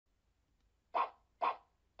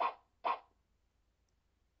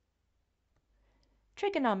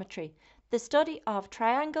trigonometry, the study of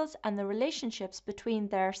triangles and the relationships between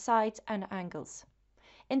their sides and angles.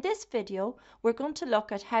 In this video, we're going to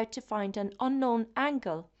look at how to find an unknown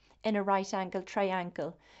angle in a right angle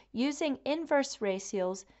triangle using inverse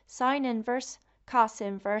ratios, sine inverse, cos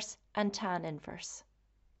inverse, and tan inverse.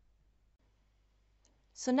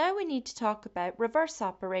 So now we need to talk about reverse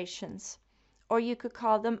operations, or you could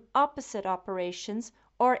call them opposite operations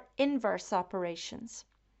or inverse operations.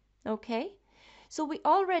 Okay, so we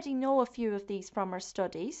already know a few of these from our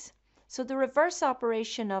studies. So the reverse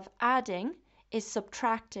operation of adding is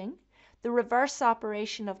subtracting, the reverse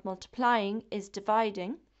operation of multiplying is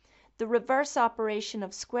dividing, the reverse operation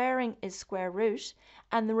of squaring is square root,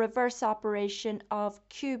 and the reverse operation of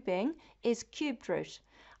cubing is cubed root.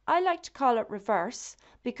 I like to call it reverse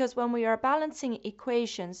because when we are balancing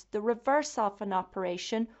equations, the reverse of an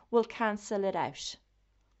operation will cancel it out.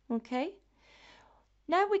 Okay?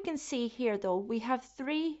 Now we can see here though, we have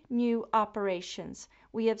three new operations.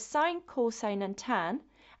 We have sine, cosine, and tan,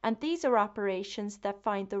 and these are operations that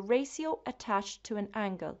find the ratio attached to an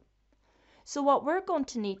angle. So what we're going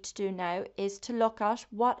to need to do now is to look at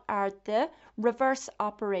what are the reverse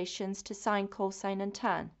operations to sine, cosine, and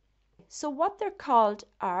tan. So what they're called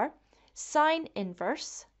are sine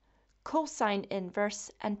inverse, cosine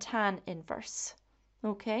inverse, and tan inverse.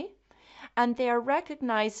 Okay? And they are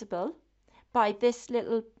recognizable by this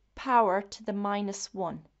little power to the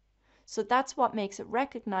 -1. So that's what makes it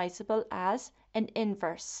recognizable as an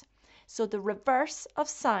inverse. So the reverse of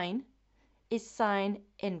sine is sine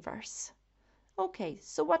inverse. Okay,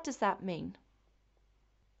 so what does that mean?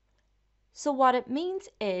 So what it means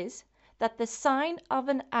is that the sine of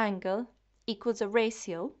an angle equals a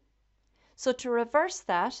ratio. So to reverse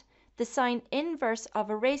that, the sine inverse of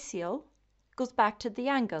a ratio goes back to the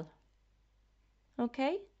angle.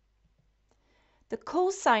 Okay? The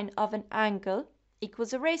cosine of an angle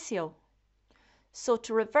equals a ratio. So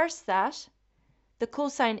to reverse that, the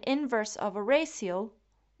cosine inverse of a ratio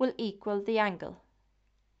will equal the angle.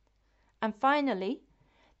 And finally,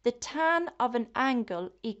 the tan of an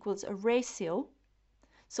angle equals a ratio.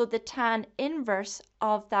 So the tan inverse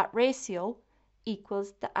of that ratio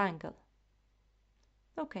equals the angle.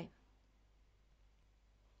 Okay.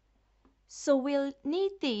 So we'll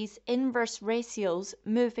need these inverse ratios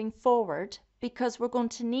moving forward because we're going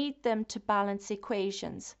to need them to balance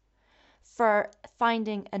equations for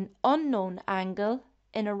finding an unknown angle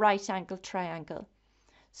in a right angle triangle.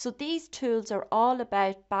 So these tools are all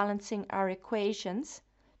about balancing our equations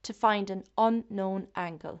to find an unknown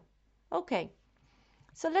angle. Okay,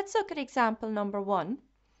 so let's look at example number 1.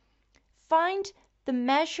 Find the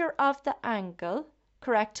measure of the angle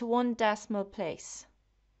correct to 1 decimal place.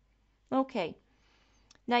 Okay,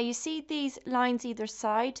 now you see these lines either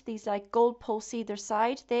side, these like goalposts either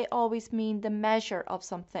side, they always mean the measure of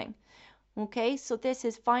something. Okay, so this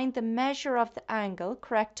is find the measure of the angle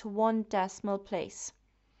correct to 1 decimal place.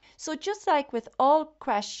 So just like with all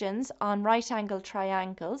questions on right angle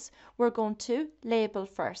triangles, we're going to label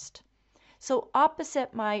first. So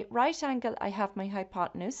opposite my right angle, I have my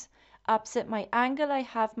hypotenuse. Opposite my angle, I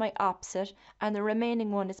have my opposite, and the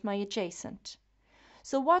remaining one is my adjacent.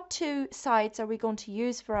 So what two sides are we going to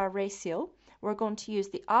use for our ratio? We're going to use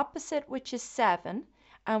the opposite, which is 7,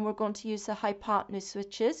 and we're going to use the hypotenuse,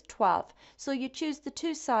 which is 12. So you choose the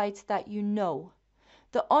two sides that you know.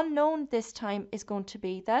 The unknown this time is going to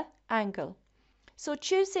be the angle. So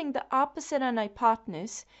choosing the opposite and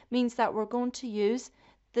hypotenuse means that we're going to use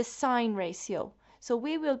the sine ratio. So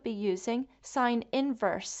we will be using sine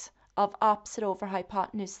inverse of opposite over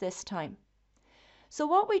hypotenuse this time. So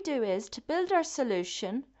what we do is, to build our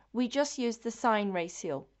solution, we just use the sine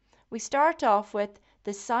ratio. We start off with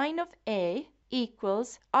the sine of A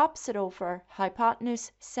equals opposite over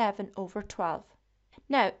hypotenuse 7 over 12.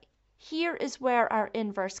 Now, here is where our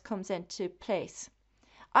inverse comes into place.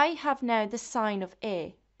 I have now the sine of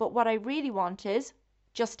A, but what I really want is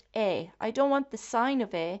just A. I don't want the sine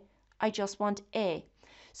of A, I just want A.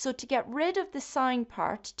 So to get rid of the sine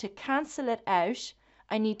part, to cancel it out,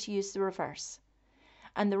 I need to use the reverse.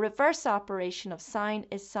 And the reverse operation of sine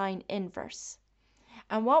is sine inverse.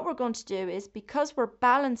 And what we're going to do is, because we're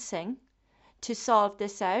balancing to solve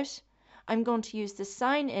this out, I'm going to use the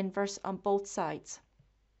sine inverse on both sides.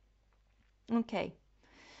 Okay,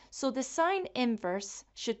 so the sine inverse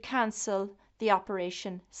should cancel the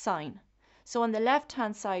operation sine. So on the left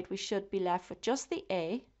hand side we should be left with just the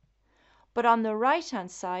A, but on the right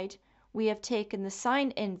hand side we have taken the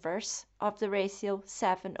sine inverse of the ratio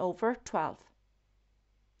 7 over 12.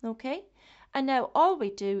 Okay, and now all we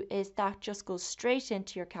do is that just goes straight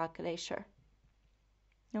into your calculator.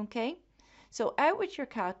 Okay, so out with your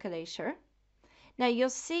calculator. Now you'll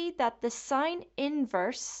see that the sine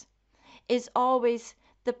inverse is always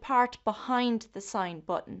the part behind the sign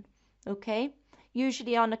button, okay?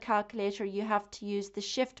 Usually on a calculator you have to use the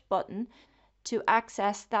shift button to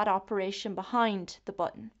access that operation behind the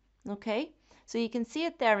button, okay? So you can see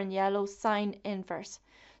it there in yellow, sine inverse.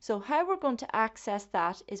 So how we're going to access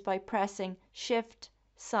that is by pressing shift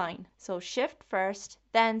sine. So shift first,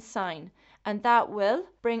 then sine, and that will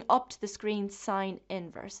bring up to the screen sine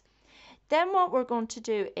inverse. Then what we're going to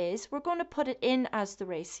do is we're going to put it in as the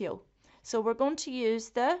ratio. So we're going to use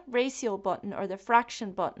the ratio button or the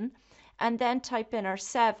fraction button and then type in our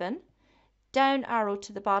 7, down arrow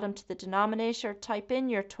to the bottom to the denominator, type in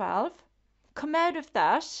your 12, come out of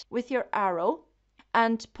that with your arrow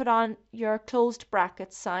and put on your closed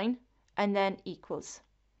bracket sign and then equals.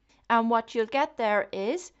 And what you'll get there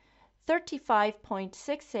is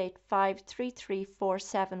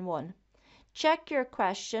 35.685333471. Check your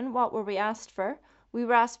question. What were we asked for? We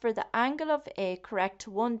were asked for the angle of A correct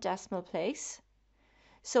to 1 decimal place.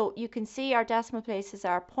 So you can see our decimal places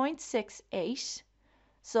are 0.68.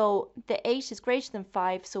 So the 8 is greater than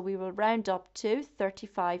 5, so we will round up to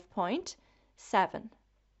 35.7.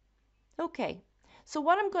 Okay, so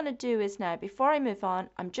what I'm going to do is now, before I move on,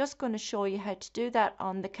 I'm just going to show you how to do that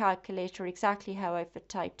on the calculator, exactly how I've it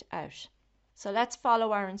typed out. So let's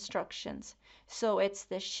follow our instructions. So it's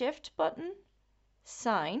the shift button,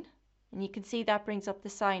 sine, and you can see that brings up the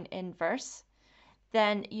sine inverse.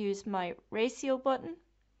 Then use my ratio button,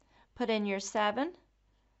 put in your 7,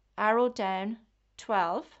 arrow down,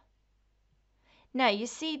 12. Now you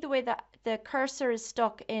see the way that the cursor is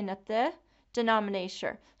stuck in at the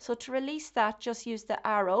denominator. So to release that, just use the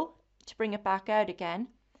arrow to bring it back out again.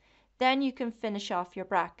 Then you can finish off your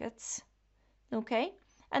brackets. Okay?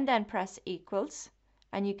 And then press equals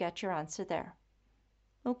and you get your answer there.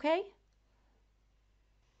 Okay?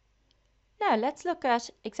 Now let's look at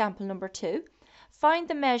example number 2. Find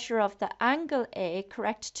the measure of the angle A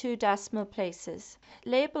correct 2 decimal places.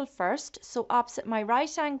 Label first, so opposite my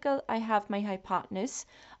right angle I have my hypotenuse,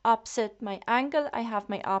 opposite my angle I have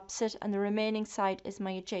my opposite, and the remaining side is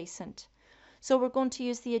my adjacent. So we're going to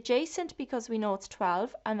use the adjacent because we know it's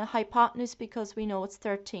 12 and the hypotenuse because we know it's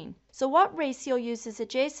 13. So what ratio uses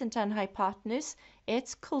adjacent and hypotenuse?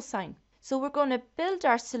 It's cosine. So we're going to build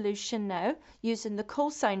our solution now using the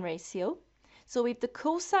cosine ratio. So we have the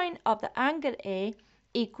cosine of the angle A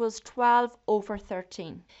equals 12 over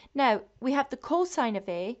 13. Now we have the cosine of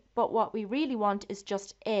A, but what we really want is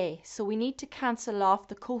just A. So we need to cancel off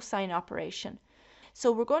the cosine operation.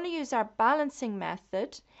 So we're going to use our balancing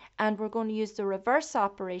method and we're going to use the reverse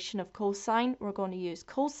operation of cosine. We're going to use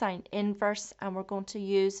cosine inverse and we're going to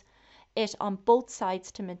use it on both sides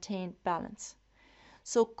to maintain balance.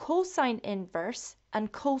 So cosine inverse and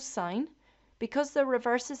cosine, because they're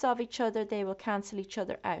reverses of each other, they will cancel each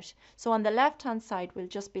other out. So on the left hand side we'll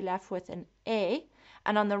just be left with an A,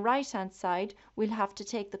 and on the right hand side we'll have to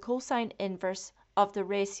take the cosine inverse of the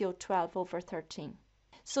ratio 12 over 13.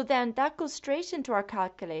 So then that goes straight into our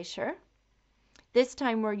calculator. This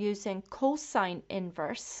time we're using cosine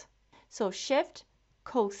inverse. So shift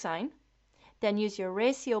cosine, then use your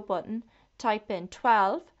ratio button, type in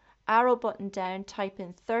 12, arrow button down, type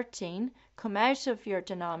in 13, come out of your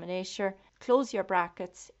denominator, close your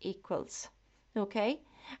brackets, equals. Okay,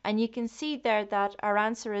 and you can see there that our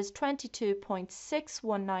answer is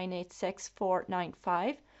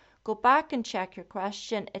 22.61986,495. Go back and check your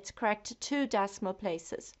question. It's correct to 2 decimal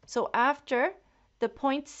places. So after the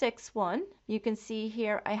 0.61, you can see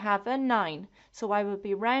here I have a 9. So I will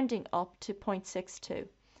be rounding up to 0.62.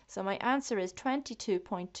 So my answer is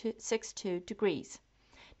 22.62 degrees.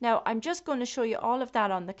 Now I'm just going to show you all of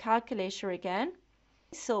that on the calculator again.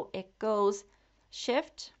 So it goes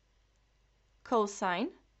shift cosine,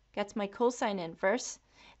 gets my cosine inverse,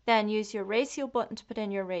 then use your ratio button to put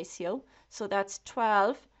in your ratio. So that's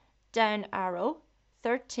 12, down arrow,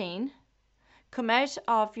 13, come out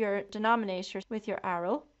of your denominator with your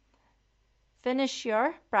arrow, finish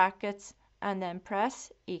your brackets and then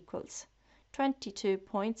press equals.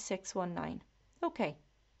 22.619. Okay.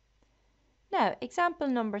 Now example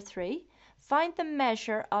number 3. Find the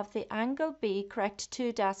measure of the angle B correct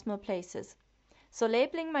 2 decimal places. So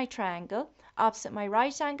labeling my triangle, opposite my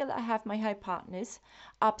right angle I have my hypotenuse,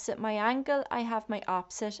 opposite my angle I have my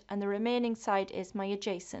opposite, and the remaining side is my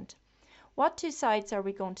adjacent. What 2 sides are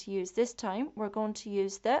we going to use this time? We're going to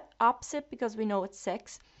use the opposite because we know it's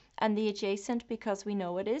 6 and the adjacent because we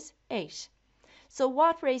know it is 8. So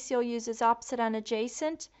what ratio uses opposite and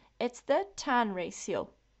adjacent? It's the tan ratio.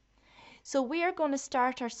 So we are going to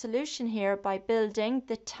start our solution here by building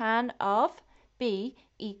the tan of B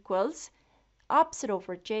equals opposite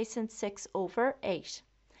over adjacent, 6 over 8.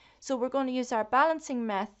 So we're going to use our balancing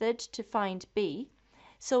method to find b.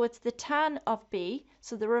 So it's the tan of b.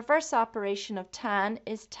 So the reverse operation of tan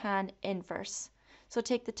is tan inverse. So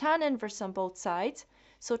take the tan inverse on both sides.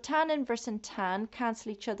 So tan inverse and tan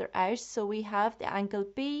cancel each other out. So we have the angle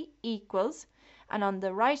b equals, and on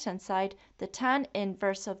the right hand side, the tan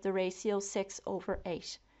inverse of the ratio 6 over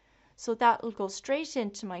 8. So that will go straight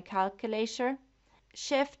into my calculator.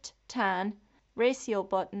 Shift tan, ratio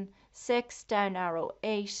button, 6, down arrow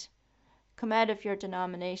 8. Come out of your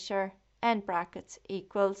denominator, end brackets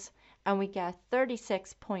equals, and we get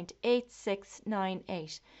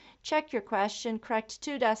 36.8698. Check your question, correct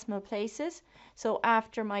 2 decimal places. So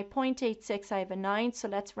after my 0.86 I have a 9, so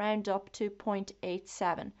let's round up to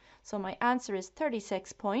 0.87. So my answer is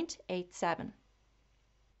 36.87.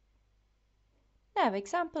 Now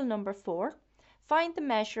example number 4. Find the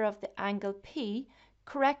measure of the angle P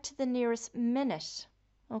correct to the nearest minute.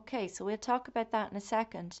 Okay, so we'll talk about that in a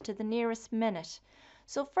second, to the nearest minute.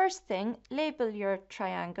 So first thing, label your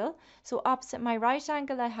triangle. So opposite my right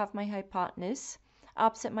angle I have my hypotenuse,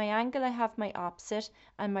 opposite my angle I have my opposite,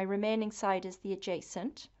 and my remaining side is the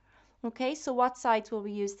adjacent. Okay, so what sides will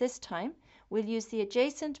we use this time? We'll use the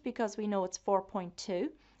adjacent because we know it's 4.2,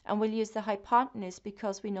 and we'll use the hypotenuse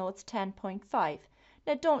because we know it's 10.5.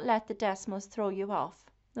 Now don't let the decimals throw you off,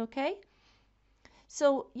 okay?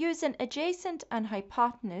 So using adjacent and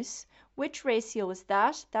hypotenuse, which ratio is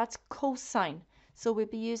that? That's cosine. So we'll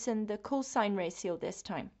be using the cosine ratio this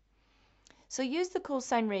time. So use the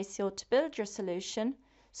cosine ratio to build your solution.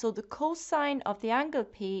 So the cosine of the angle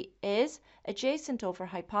P is adjacent over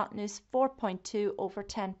hypotenuse, 4.2 over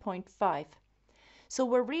 10.5. So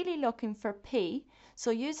we're really looking for P.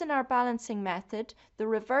 So using our balancing method, the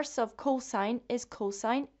reverse of cosine is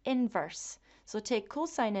cosine inverse. So take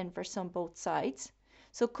cosine inverse on both sides.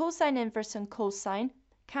 So cosine inverse and cosine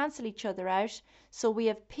cancel each other out. So we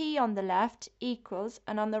have P on the left equals,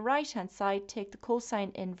 and on the right hand side take the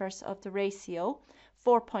cosine inverse of the ratio,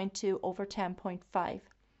 4.2 over 10.5.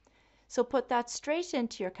 So put that straight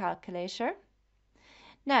into your calculator.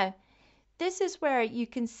 Now, this is where you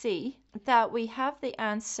can see that we have the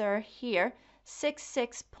answer here,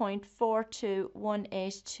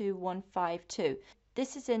 66.421825152.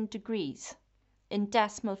 This is in degrees, in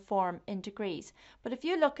decimal form in degrees. But if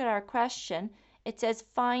you look at our question, it says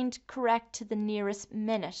find correct to the nearest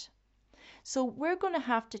minute. So we're going to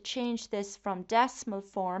have to change this from decimal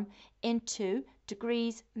form into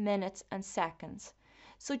degrees, minutes, and seconds.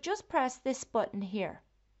 So just press this button here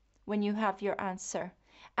when you have your answer,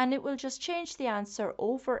 and it will just change the answer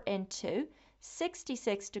over into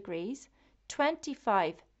 66 degrees,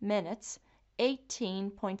 25 minutes,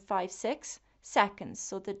 18.56 seconds.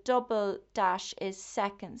 So the double dash is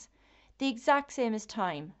seconds. The exact same as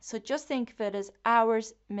time. So just think of it as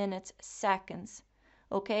hours, minutes, seconds.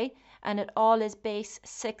 Okay? And it all is base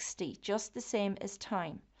 60, just the same as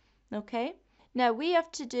time. Okay? Now we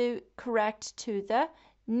have to do correct to the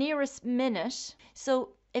nearest minute.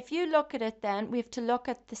 So if you look at it then, we have to look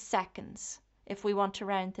at the seconds if we want to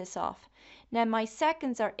round this off. Now my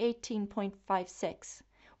seconds are 18.56,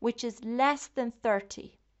 which is less than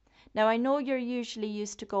 30. Now I know you're usually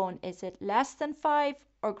used to going, is it less than 5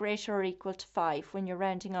 or greater or equal to 5 when you're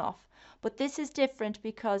rounding off? But this is different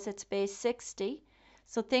because it's base 60.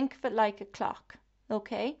 So think of it like a clock,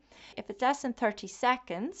 okay? If it's less than 30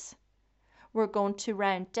 seconds, we're going to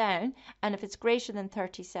round down, and if it's greater than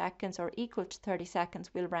 30 seconds or equal to 30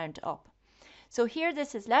 seconds, we'll round up. So here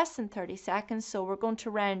this is less than 30 seconds, so we're going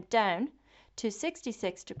to round down to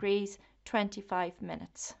 66 degrees, 25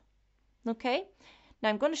 minutes. Okay? Now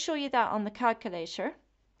I'm going to show you that on the calculator.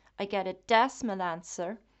 I get a decimal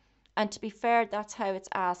answer, and to be fair, that's how it's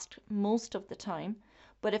asked most of the time.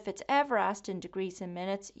 But if it's ever asked in degrees and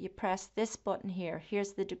minutes, you press this button here.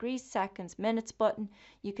 Here's the degrees, seconds, minutes button.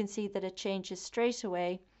 You can see that it changes straight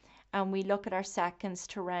away, and we look at our seconds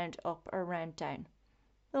to round up or round down.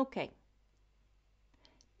 Okay.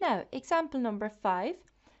 Now, example number 5.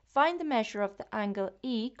 Find the measure of the angle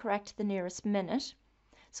E correct to the nearest minute.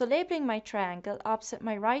 So labeling my triangle, opposite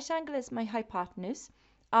my right angle is my hypotenuse,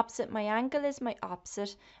 opposite my angle is my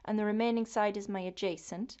opposite, and the remaining side is my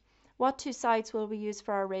adjacent. What two sides will we use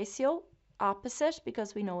for our ratio? Opposite,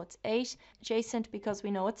 because we know it's 8, adjacent because we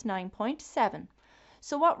know it's 9.7.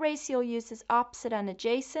 So what ratio uses opposite and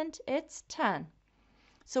adjacent? It's tan.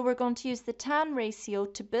 So we're going to use the tan ratio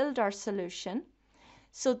to build our solution.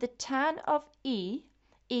 So the tan of E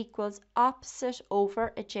equals opposite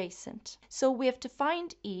over adjacent. So we have to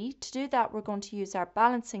find E. To do that, we're going to use our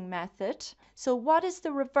balancing method. So what is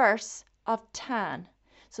the reverse of tan?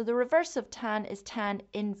 So the reverse of tan is tan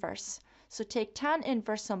inverse. So take tan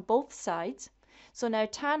inverse on both sides. So now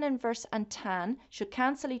tan inverse and tan should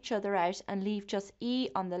cancel each other out and leave just E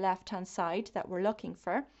on the left-hand side that we're looking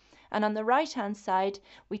for. And on the right-hand side,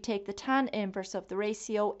 we take the tan inverse of the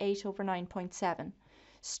ratio 8 over 9.7.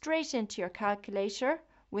 Straight into your calculator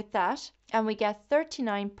with that, and we get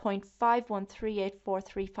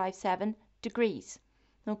 39.5138437 degrees.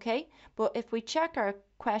 Okay, but if we check our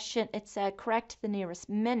question, it said correct the nearest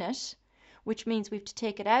minute, which means we have to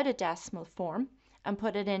take it out of decimal form and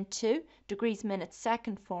put it into degrees, minutes,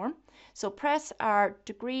 second form. So press our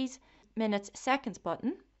degrees, minutes, seconds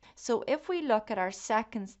button. So if we look at our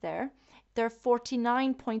seconds there, they're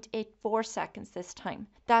 49.84 seconds this time.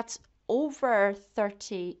 That's over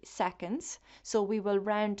 30 seconds, so we will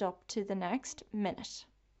round up to the next minute.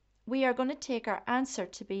 We are going to take our answer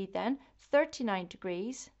to be then 39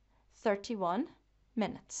 degrees, 31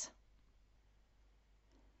 minutes.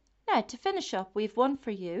 Now to finish up, we've one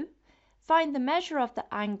for you. Find the measure of the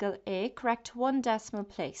angle A, correct one decimal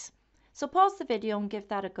place. So pause the video and give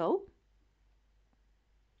that a go.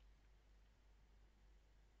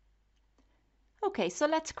 Okay, so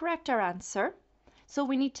let's correct our answer. So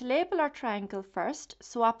we need to label our triangle first.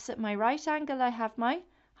 So opposite my right angle I have my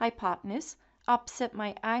hypotenuse. Opposite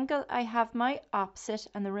my angle I have my opposite,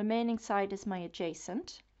 and the remaining side is my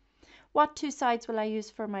adjacent. What two sides will I use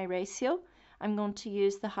for my ratio? I'm going to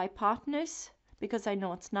use the hypotenuse because I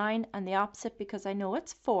know it's 9 and the opposite because I know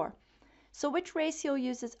it's 4. So which ratio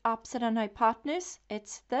uses opposite and hypotenuse?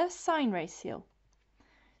 It's the sine ratio.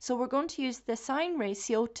 So we're going to use the sine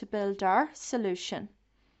ratio to build our solution.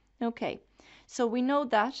 Okay, so we know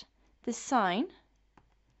that the sine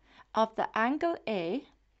of the angle A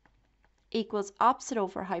equals opposite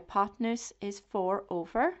over hypotenuse is 4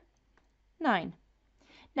 over 9.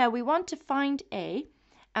 Now we want to find A,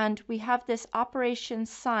 and we have this operation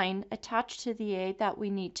sine attached to the A that we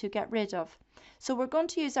need to get rid of. So we're going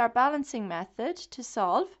to use our balancing method to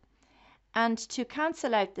solve, and to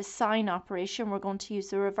cancel out the sine operation we're going to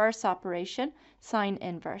use the reverse operation, sine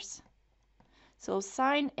inverse. So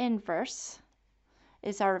sine inverse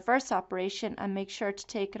is our reverse operation, and make sure to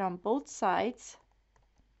take it on both sides,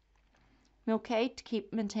 okay, to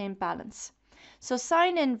maintain balance. So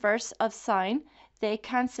sine inverse of sine, they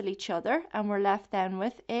cancel each other, and we're left then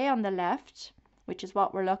with A on the left, which is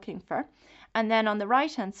what we're looking for, and then on the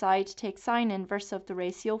right hand side take sine inverse of the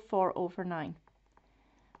ratio 4 over 9.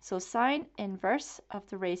 So sine inverse of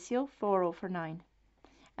the ratio 4 over 9,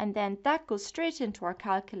 and then that goes straight into our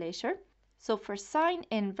calculator. So for sine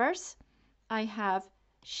inverse, I have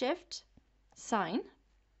shift sine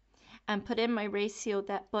and put in my ratio,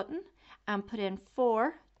 that button, and put in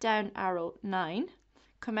 4 down arrow 9,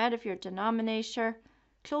 come out of your denominator,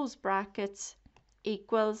 close brackets,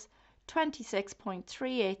 equals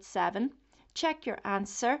 26.387. Check your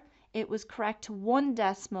answer. It was correct to one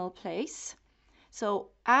decimal place. So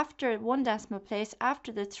after one decimal place,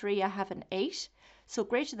 after the 3, I have an 8. So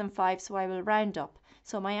greater than 5, so I will round up.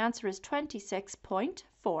 So my answer is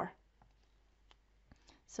 26.4.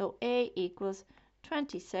 So A equals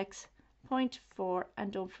 26.4,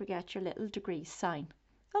 and don't forget your little degree sign.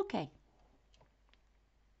 Okay.